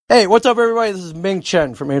Hey, what's up, everybody? This is Ming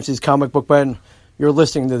Chen from AMC's Comic Book Ben. You're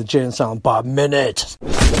listening to the Jay and Silent Bob Minute.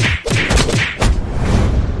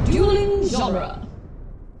 Dueling Genre.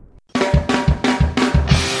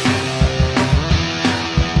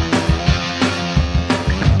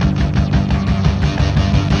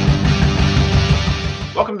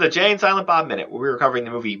 Welcome to the Jay and Silent Bob Minute, where we're covering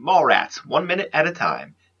the movie Mallrats, 1 minute at a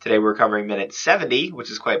time. Today we're covering minute 70,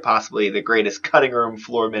 which is quite possibly the greatest cutting room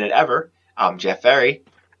floor minute ever. I'm Jeff Ferry.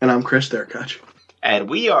 And I'm Chris Derkach. And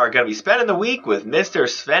we are going to be spending the week with Mr.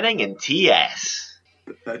 Svenning and T.S.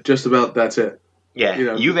 Just about that's it. Yeah, You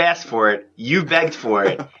know. You've asked for it. You begged for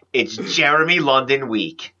it. It's Jeremy London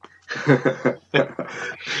week.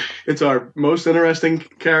 It's our most interesting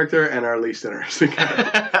character and our least interesting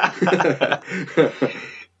character.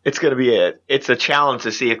 It's going to be it's a challenge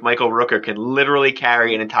to see if Michael Rooker can literally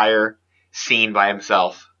carry an entire scene by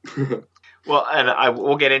himself. Well, and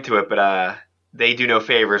we'll get into it, but they do no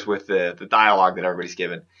favors with the dialogue that everybody's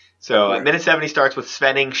given. So Right. minute 70 starts with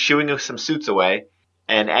Svenning shooing some suits away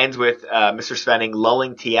and ends with Mr. Svenning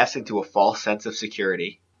lulling T.S. into a false sense of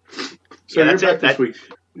security. So Yeah, you're that's back it. this week.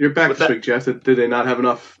 You're back What's this that? week, Jeff. Did they not have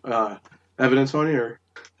enough evidence on you?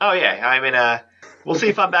 Oh, yeah. I mean, we'll see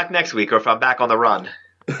if I'm back next week or if I'm back on the run.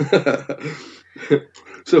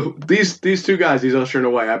 So these two guys, he's ushering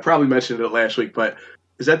away. I probably mentioned it last week, but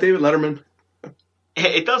is that David Letterman?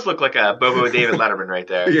 It does look like a Bobo David Letterman right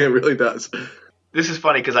there. Yeah, it really does. This is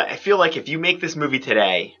funny because I feel like if you make this movie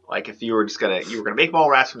today, like if you were gonna make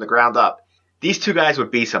Mallrats from the ground up, these two guys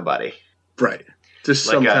would be somebody. Right. Just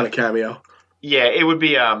Like some kind of cameo. Yeah, it would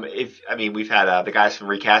be. We've had the guys from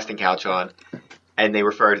Recasting Couch on, and they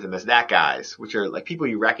refer to them as that guys, which are like people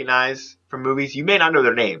you recognize from movies. You may not know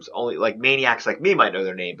their names. Only like maniacs like me might know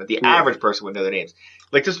their name, but the average person would know their names.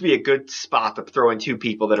 Like this would be a good spot to throw in two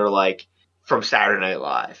people that are like from Saturday Night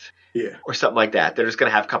Live. Yeah. Or something like that. They're just going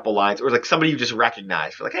to have a couple lines. Or like somebody you just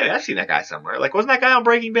recognize. You're like, hey, I've seen that guy somewhere. Like, wasn't that guy on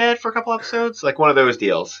Breaking Bad for a couple episodes? Like one of those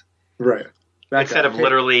deals. Right. That Instead guy. of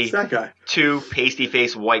literally It's that guy. two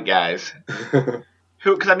pasty-faced white guys.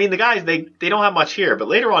 Because, I mean, the guys, they don't have much here. But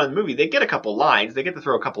later on in the movie, they get a couple lines. They get to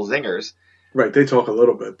throw a couple zingers. Right. They talk a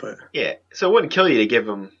little bit, but Yeah. So it wouldn't kill you to give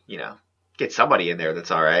them, get somebody in there that's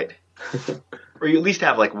all right. Or you at least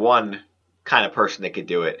have like one kind of person that could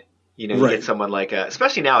do it. You Right. get someone like,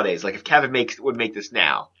 especially nowadays, like if Kevin would make this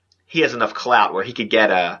now, he has enough clout where he could get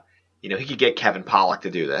Kevin Pollak to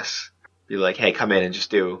do this. Be like, hey, come in and just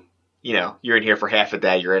do, you're in here for half a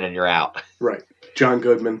day, you're in and you're out. right. John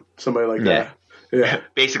Goodman, somebody like that. Yeah.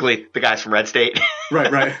 Basically, the guys from Red State.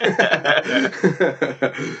 Right.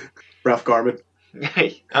 Ralph Garman.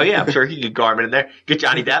 Oh yeah, I'm sure he could Garmin in there. Get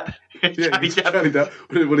Johnny Depp. Johnny Depp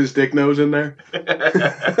with his dick nose in there.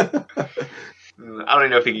 I don't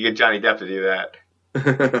even know if he could get Johnny Depp to do that.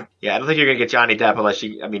 Yeah, I don't think you're going to get Johnny Depp unless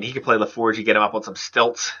he could play LaForge. You get him up on some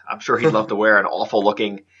stilts. I'm sure he'd love to wear an awful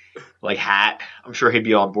looking hat. I'm sure he'd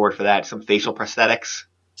be on board for that. Some facial prosthetics.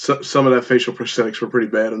 So, some of that facial prosthetics were pretty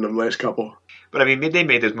bad in them last couple. But I mean, they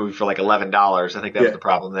made this movie for like $11. I think that was the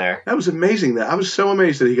problem there. That was amazing. I was so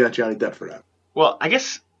amazed that he got Johnny Depp for that. Well, I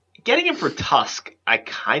guess getting him for Tusk, I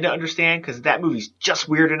kind of understand because that movie's just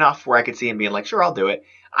weird enough where I could see him being like, sure, I'll do it.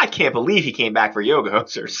 I can't believe he came back for Yoga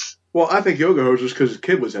Hosers. Well, I think Yoga Hosers because his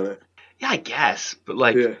kid was in it. Yeah, I guess. But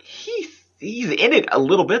like, Yeah. he's in it a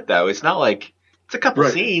little bit though. It's not like it's a couple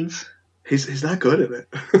Right. scenes. He's not good at it.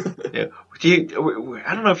 Yeah.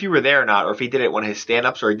 I don't know if you were there or not, or if he did it one of his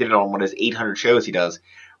stand-ups, or he did it on one of his 800 shows he does,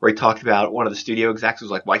 where he talked about one of the studio execs was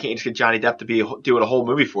like, "Why can't you just get Johnny Depp to be doing a whole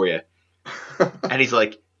movie for you?" And he's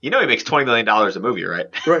like, he makes $20 million a movie, right?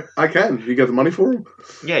 Right. I can. You got the money for him?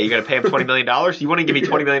 Yeah, you're gonna pay him $20 million. You want to give me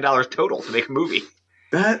 $20 million total to make a movie?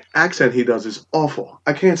 That accent he does is awful.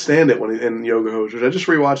 I can't stand it when he's in Yoga Hosers. I just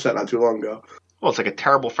rewatched that not too long ago. Well, it's like a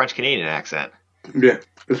terrible French Canadian accent. Yeah.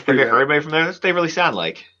 It's Have pretty you bad. heard anybody from there? That's what they really sound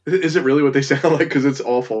like. Is it really what they sound like? Because it's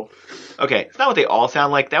awful. Okay, it's not what they all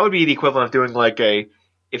sound like. That would be the equivalent of doing like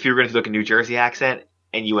if you were going to do like a New Jersey accent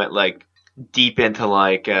and you went like deep into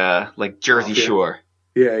like Jersey Okay. Shore.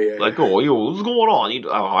 Yeah. Like, what's going on?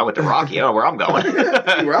 I went to Rocky. I don't know where I'm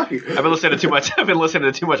going. Rocky. I've been listening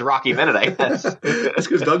to too much Rocky Minute, I guess. That's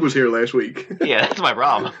because Doug was here last week. Yeah, that's my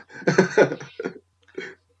problem.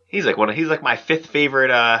 He's like my fifth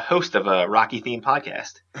favorite host of a Rocky themed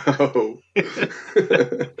podcast. Oh.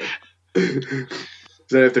 Is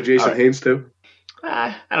that after Jason Haynes too?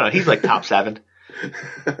 I don't know. He's like top 7.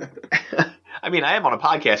 I mean, I am on a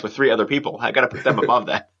podcast with 3 other people. I got to put them above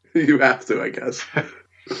that. You have to, I guess.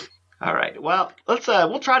 All right. Well, let's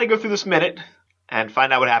we'll try to go through this minute and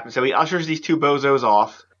find out what happens. So he ushers these 2 bozos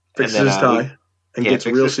off. Fixes and then, his tie and gets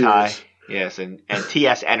fixes real his tie. serious. Yes, and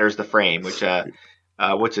TS enters the frame, which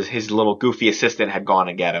which is his little goofy assistant, had gone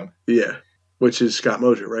and get him. Yeah, which is Scott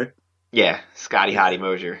Mosier, right? Yeah, Scotty Hottie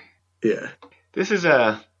Mosier. Yeah. This is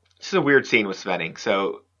a weird scene with Svenning.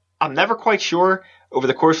 So I'm never quite sure over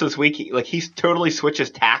the course of this week, he's totally switches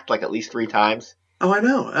tact like at least 3 times. Oh, I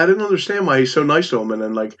know. I didn't understand why he's so nice to him and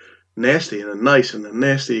then like nasty and then nice and then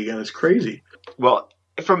nasty again. It's crazy. Well,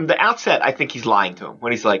 from the outset, I think he's lying to him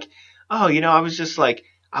when he's like, oh, I was just like,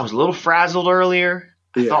 I was a little frazzled earlier.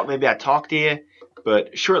 I thought maybe I'd talk to you.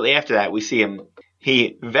 But shortly after that, we see him.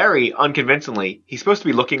 He very unconvincingly, he's supposed to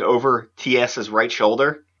be looking over TS's right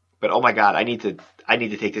shoulder. But oh my God, I need to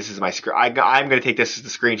take this as my screen. I'm going to take this as the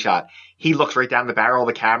screenshot. He looks right down the barrel of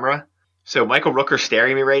the camera. So Michael Rooker's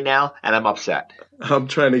staring at me right now, and I'm upset. I'm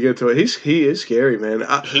trying to get to it. He is scary, man.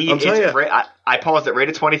 I'm telling you. I paused it right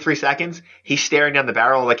at 23 seconds. He's staring down the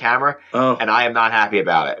barrel of the camera, and I am not happy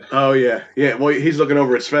about it. Oh, yeah. Yeah, well, he's looking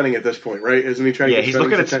over at Svenning at this point, right? Isn't he trying to get he's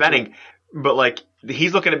looking at Svenning, but like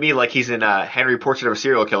he's looking at me like he's in Henry Portrait of a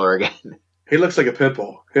Serial Killer again. He looks like a pit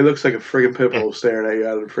bull. He looks like a friggin' pit bull staring at you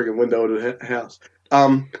out of the friggin' window of the house.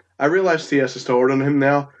 I realize TS is taller than him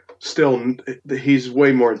now. Still, he's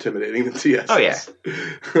way more intimidating than TS. Oh, yeah.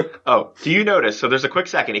 Oh, do you notice? So there's a quick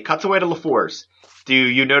second. He cuts away to LaFours. Do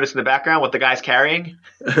you notice in the background what the guy's carrying?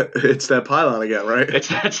 It's that pylon again, right? It's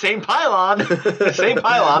that same pylon. The same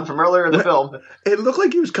pylon from earlier in the film. It looked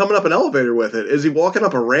like he was coming up an elevator with it. Is he walking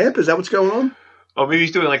up a ramp? Is that what's going on? Oh, maybe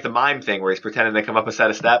he's doing like the mime thing where he's pretending to come up a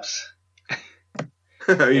set of steps.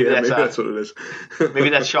 Maybe that's what it is. Maybe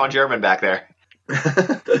that's Sean German back there.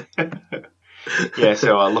 Yeah,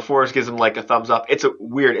 so LaFours gives him like a thumbs up. It's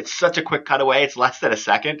it's such a quick cutaway. It's less than a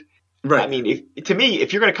second. Right. I mean, to me,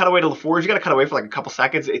 if you're going to cut away to LaFours, you got to cut away for like a couple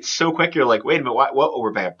seconds. It's so quick. You're like, wait a minute, what? Oh,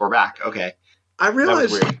 we're back. Okay. I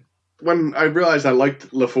realized when I realized I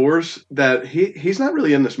liked LaFours that he's not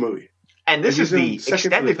really in this movie. And this is the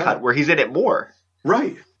extended cut where he's in it more.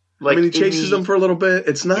 Right. Like, he chases them for a little bit.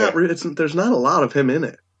 It's not. Yeah. There's not a lot of him in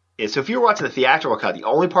it. Yeah. So if you're watching the theatrical cut, the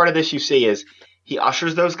only part of this you see is he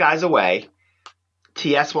ushers those guys away.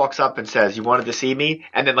 TS walks up and says, "You wanted to see me?"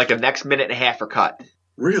 And then like the next minute and a half are cut.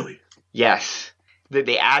 Really? Yes.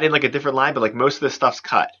 They add in like a different line, but like most of the stuff's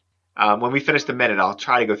cut. When we finish the minute, I'll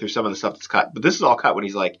try to go through some of the stuff that's cut. But this is all cut when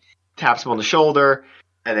he's like taps him on the shoulder,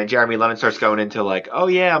 and then Jeremy Lemon starts going into like, "Oh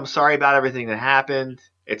yeah, I'm sorry about everything that happened.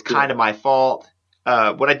 It's kind of my fault."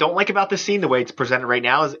 What I don't like about this scene, the way it's presented right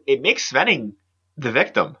now, is it makes Svenning the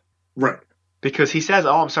victim. Right. Because he says,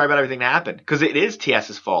 "Oh, I'm sorry about everything that happened." Because it is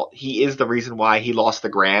TS's fault. He is the reason why he lost the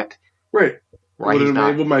grant. Right. Why would he's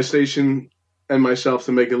enable my station and myself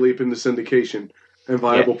to make a leap into syndication and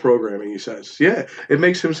viable programming, he says. Yeah, it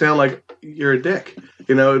makes him sound like you're a dick.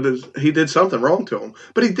 He did something wrong to him.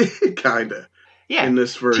 But he did, kind of. Yeah. In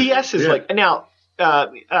this version. TS is like, now,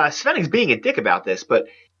 Svenning's being a dick about this, but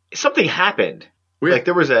something happened. Yeah. Like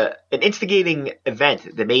there was an instigating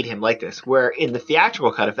event that made him like this, where in the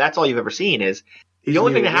theatrical cut, if that's all you've ever seen, is the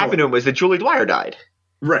only thing that happened to him was that Julie Dwyer died.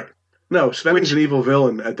 Right. No, Svenning's an evil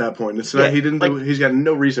villain at that point. It's not. He didn't. He's got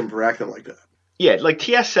no reason for acting like that. Yeah, like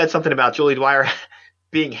TS said something about Julie Dwyer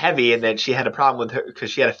being heavy, and then she had a problem with her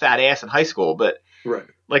because she had a fat ass in high school. But right,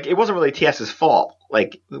 like it wasn't really TS's fault.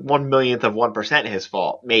 Like 1/1,000,000th of 1% his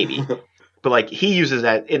fault, maybe. But like he uses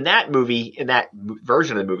that in that movie, in that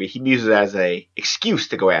version of the movie, he uses it as a excuse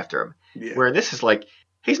to go after him. Yeah. Where this is like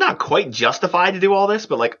he's not quite justified to do all this,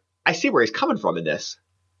 but like I see where he's coming from in this.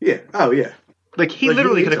 Yeah. Oh yeah. Like he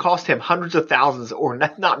literally could have cost him hundreds of thousands, or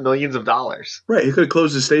not millions of dollars. Right. He could have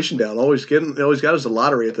closed the station down. All he's got is a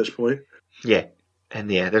lottery at this point. Yeah. And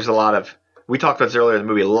yeah, there's a lot of. We talked about this earlier in the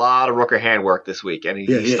movie. A lot of Rooker handwork this week, and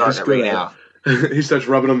he's starting it right now. He starts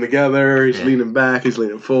rubbing them together. He's leaning back. He's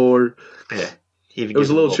leaning forward. Yeah. It was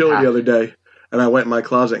a little chilly the other day, and I went in my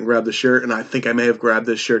closet and grabbed the shirt, and I think I may have grabbed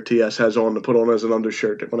this shirt TS has on to put on as an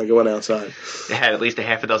undershirt when I go outside. It had at least a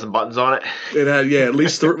half a dozen buttons on it. It had, at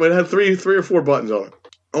least it had three or four buttons on it.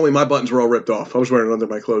 Only my buttons were all ripped off. I was wearing it under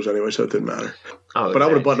my clothes anyway, so it didn't matter. Oh, but I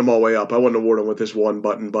would have buttoned them all the way up. I wouldn't have worn them with this one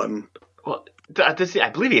button. Well, I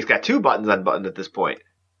believe he's got 2 buttons unbuttoned at this point.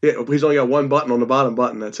 Yeah, he's only got 1 button on the bottom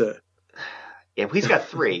button. That's it. Yeah, he's got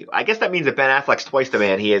 3. I guess that means that Ben Affleck's twice the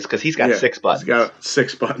man he is because he's got 6 buttons. He's got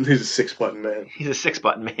 6 buttons. He's a 6-button man. He's a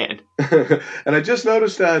 6-button man. And I just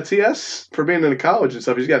noticed TS, for being in college and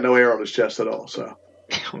stuff, he's got no hair on his chest at all. So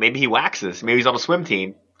maybe he waxes. Maybe he's on a swim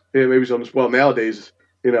team. Yeah, maybe he's on this. Well, nowadays,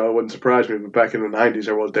 it wouldn't surprise me, but back in the 90s,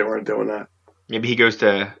 they weren't doing that. Maybe he goes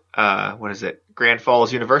to, Grand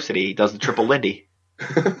Falls University. He does the Triple Lindy.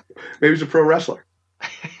 Maybe he's a pro wrestler.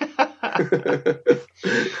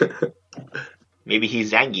 Maybe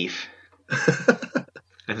he's Zangief.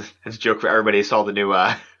 That's a joke for everybody who saw the new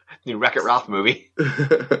Wreck-It Ralph movie.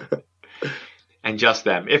 and just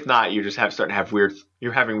them. If not, you're just starting to have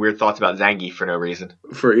you're having weird thoughts about Zangief for no reason.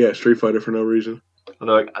 Street Fighter for no reason.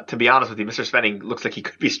 Although, to be honest with you, Mr. Svenning looks like he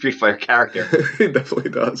could be a Street Fighter character. He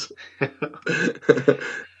definitely does.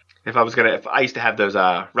 If I used to have those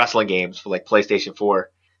wrestling games for like PlayStation 4,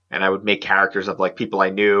 and I would make characters of like people I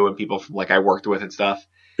knew and people from like I worked with and stuff.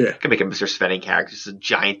 Yeah. I could make a Mr. Svenning character, just a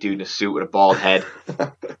giant dude in a suit with a bald head.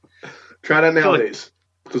 Try that nowadays.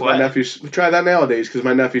 Try that nowadays because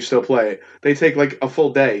my nephews still play it. They take like a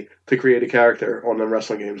full day to create a character on them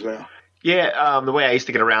wrestling games now. Yeah, the way I used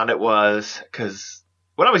to get around it was because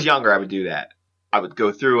when I was younger, I would do that. I would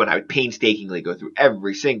go through and I would painstakingly go through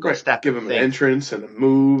every single step. Give them an entrance and a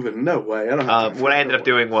move, and no way. I don't have what I ended up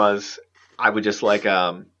doing was I would just like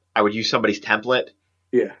I would use somebody's template.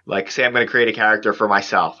 Yeah. Like, say I'm going to create a character for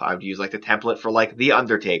myself. I would use like the template for like The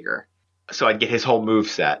Undertaker. So I'd get his whole move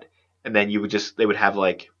set. And then they would have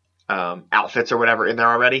like outfits or whatever in there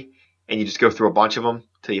already. And you just go through a bunch of them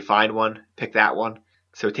till you find one, pick that one.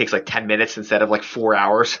 So it takes like 10 minutes instead of like 4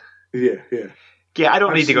 hours. Yeah, yeah. Yeah, I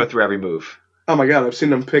don't need to go through every move. Oh my God, I've seen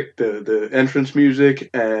them pick the entrance music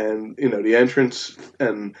and, the entrance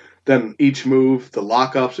and then each move, the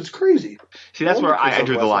lockups. It's crazy. See, that's where I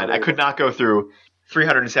drew the line. I could not go through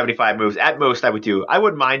 375 moves. At most, I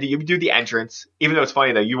wouldn't mind it. You would do the entrance. Even though it's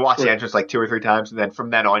funny, though, you watch the entrance like 2 or 3 times, and then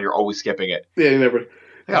from then on, you're always skipping it. Yeah, you never.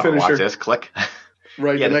 I gotta watch this. Click.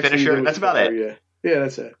 Right. Yeah, the finisher. That's about it. Yeah. Yeah,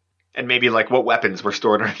 that's it. And maybe like what weapons were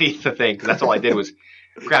stored underneath the thing, because that's all I did was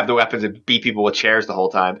grab the weapons and beat people with chairs the whole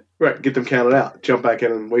time. Right. Get them counted out. Jump back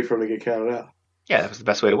in and wait for them to get counted out. Yeah, that was the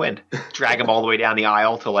best way to win. Drag them all the way down the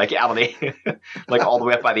aisle to like out of the, like all the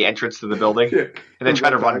way up by the entrance to the building, and then try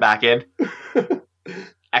to run back in.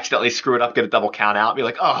 Accidentally screw it up, get a double count out, and be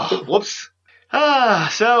like, oh, whoops.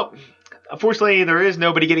 So unfortunately, there is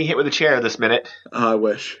nobody getting hit with a chair this minute. I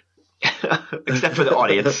wish. Except for the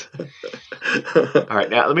audience. All right,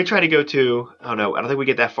 now let me try to go to. Oh no, I don't think we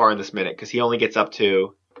get that far in this minute because he only gets up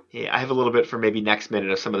to. Yeah, I have a little bit for maybe next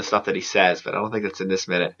minute of some of the stuff that he says, but I don't think that's in this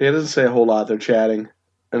minute. Yeah, it doesn't say a whole lot. They're chatting,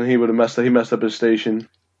 and he messed up his station.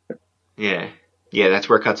 Yeah, that's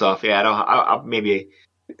where it cuts off. Yeah, I'll maybe.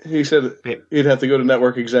 He said he'd have to go to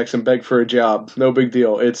network execs and beg for a job. No big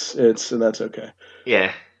deal. It's and that's okay.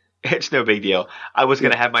 Yeah. It's no big deal. I was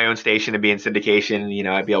going to have my own station and be in syndication, and,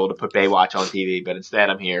 I'd be able to put Baywatch on TV, but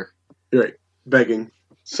instead I'm here. You're right. Begging.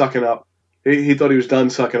 Sucking up. He thought he was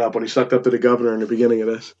done sucking up when he sucked up to the governor in the beginning of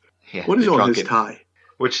this. Yeah, what is on his tie?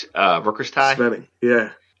 Which, Rooker's tie? Svenning.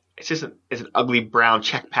 Yeah. It's just it's an ugly brown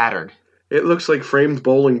check pattern. It looks like framed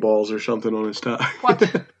bowling balls or something on his tie. What?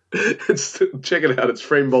 Check it out. It's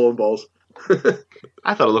framed bowling balls.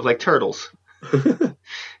 I thought it looked like turtles. I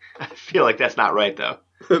feel like that's not right, though.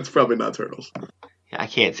 It's probably not turtles. Yeah, I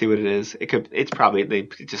can't see what it is. It's probably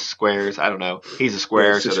just squares. I don't know. He's a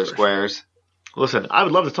square, so they're squares. Listen, I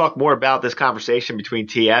would love to talk more about this conversation between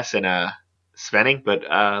TS and Svenning, but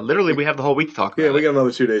literally we have the whole week to talk about. Yeah, we got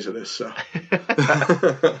another 2 days of this. So,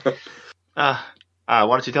 why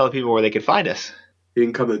don't you tell the people where they can find us? You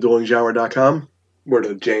can come to duelinggenre.com. We're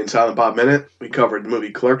the Jay and Silent Bob Minute. We covered the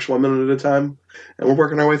movie Clerks 1 minute at a time, and we're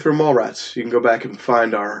working our way through Mallrats. You can go back and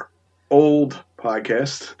find our old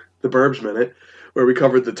podcast, The Burbs Minute, where we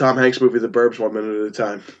covered the Tom Hanks movie The Burbs 1 minute at a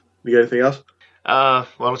time. You got anything else? Why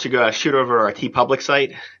don't you go shoot over our TeePublic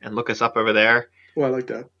site and look us up over there? Oh, I like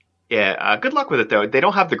that. Yeah, good luck with it, though. They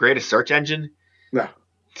don't have the greatest search engine. No.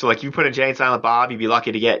 So, like, if you put in Jay and Silent Bob, you'd be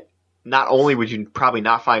lucky to get, not only would you probably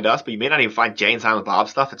not find us, but you may not even find Jay and Silent Bob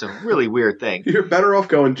stuff. It's a really weird thing. You're better off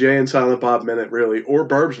going Jay and Silent Bob Minute, really, or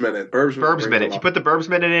Burbs Minute. Burbs Minute. If you put the Burbs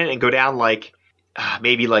Minute in and go down, like,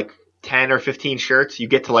 maybe, like, 10 or 15 shirts, you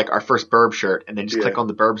get to, like, our first Burb shirt, and then just click on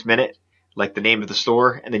the Burbs Minute, like the name of the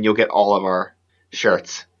store, and then you'll get all of our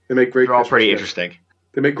shirts. They make great. They're all pretty interesting.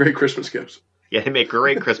 They make great Christmas gifts. Yeah, they make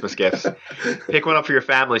great Christmas gifts. Pick one up for your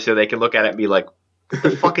family so they can look at it and be like, what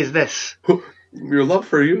the fuck is this? Your love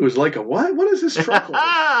for you is like a what? What is this truck?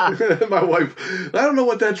 My wife, I don't know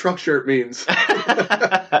what that truck shirt means.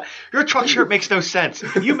 Your truck shirt makes no sense.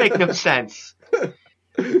 You make no sense.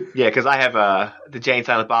 Yeah, because I have the Jay and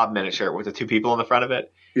Silent Bob Minute shirt with the 2 people on the front of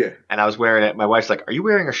it. Yeah. And I was wearing it. My wife's like, are you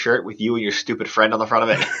wearing a shirt with you and your stupid friend on the front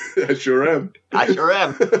of it? I sure am. I sure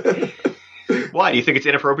am. Why? Do you think it's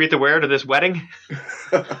inappropriate to wear to this wedding?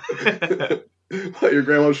 What, your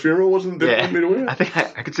grandma's funeral wasn't different for me to wear? I think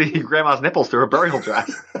I could see your grandma's nipples through her burial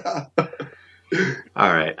dress.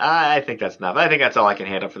 All right. I think that's enough. I think that's all I can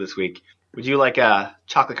handle for this week. Would you like a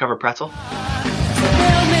chocolate-covered pretzel?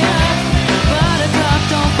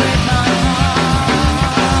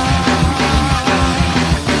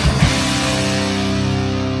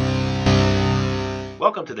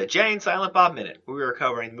 Welcome to the Jay and Silent Bob Minute, where we are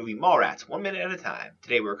covering the movie Mallrats 1 minute at a time.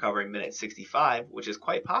 Today we're covering minute 65, which is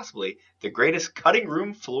quite possibly the greatest cutting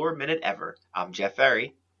room floor minute ever. I'm Jeff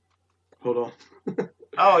Ferry. Hold on.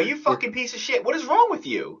 Oh, you fucking piece of shit. What is wrong with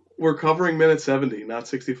you? We're covering minute 70, not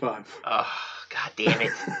 65. Oh, god damn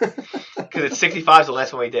it. Because it's 65 is the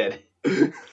last one we did.